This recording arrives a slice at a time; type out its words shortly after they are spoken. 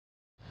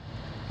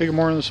Hey, good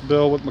morning. This is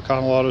Bill with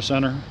McConnell Auto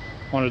Center.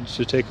 Wanted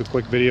to take a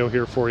quick video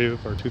here for you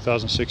of our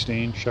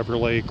 2016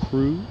 Chevrolet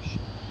Cruze.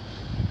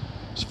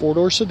 It's a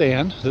four-door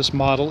sedan. This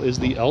model is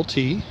the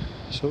LT,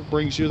 so it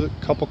brings you a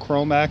couple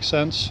chrome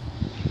accents,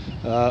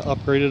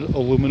 upgraded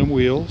aluminum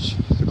wheels.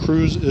 The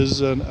Cruze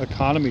is an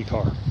economy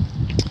car,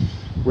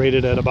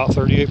 rated at about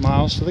 38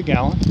 miles to the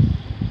gallon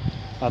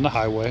on the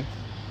highway.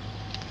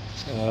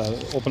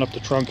 Open up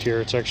the trunk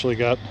here. It's actually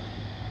got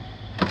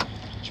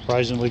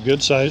surprisingly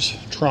good size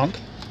trunk.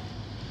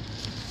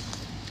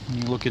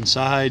 When you look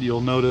inside,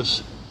 you'll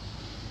notice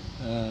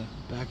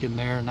back in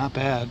there, not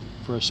bad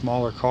for a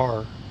smaller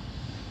car,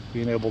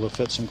 being able to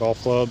fit some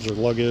golf clubs or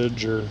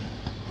luggage or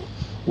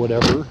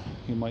whatever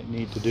you might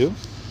need to do.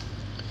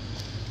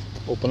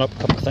 Open up a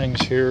couple things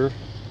here.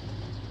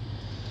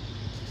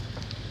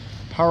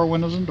 Power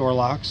windows and door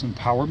locks and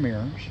power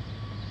mirrors.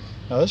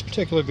 Now this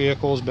particular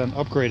vehicle has been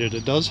upgraded.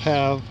 It does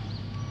have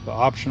the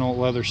optional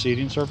leather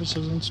seating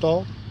surfaces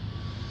installed.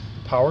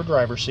 Power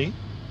driver's seat.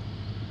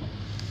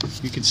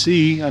 You can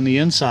see on the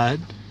inside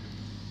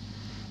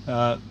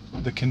the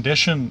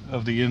condition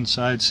of the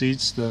inside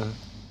seats. The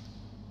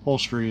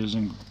upholstery is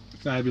in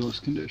fabulous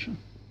condition.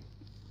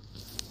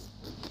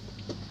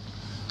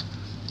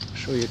 I'll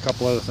show you a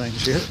couple other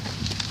things here.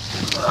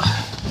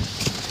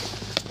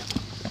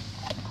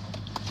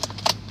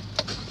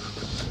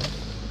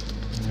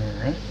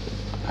 Alright.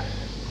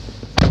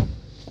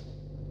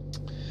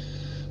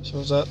 So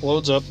as that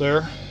loads up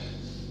there,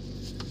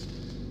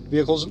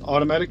 vehicle's an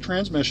automatic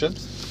transmission.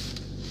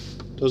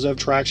 Does have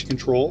traction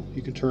control,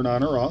 you can turn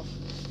on or off.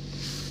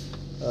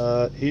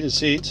 Heated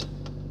seats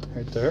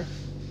right there,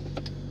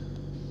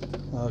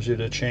 allows you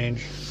to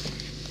change.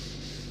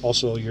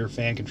 Also your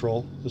fan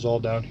control is all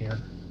down here.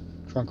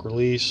 Trunk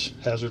release,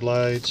 hazard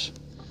lights,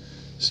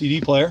 CD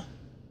player.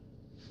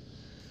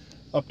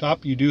 Up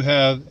top you do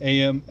have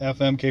AM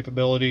FM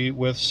capability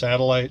with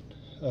satellite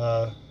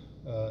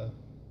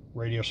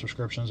radio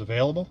subscriptions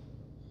available,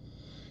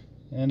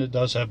 and it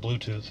does have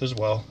Bluetooth as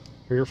well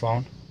for your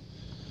phone.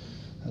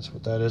 That's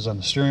what that is on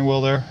the steering wheel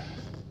there.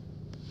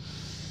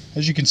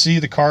 As you can see,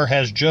 the car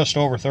has just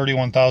over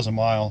 31,000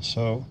 miles,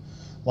 so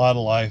a lot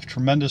of life.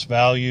 Tremendous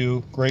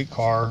value, great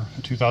car,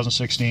 a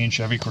 2016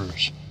 Chevy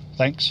Cruze.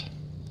 Thanks.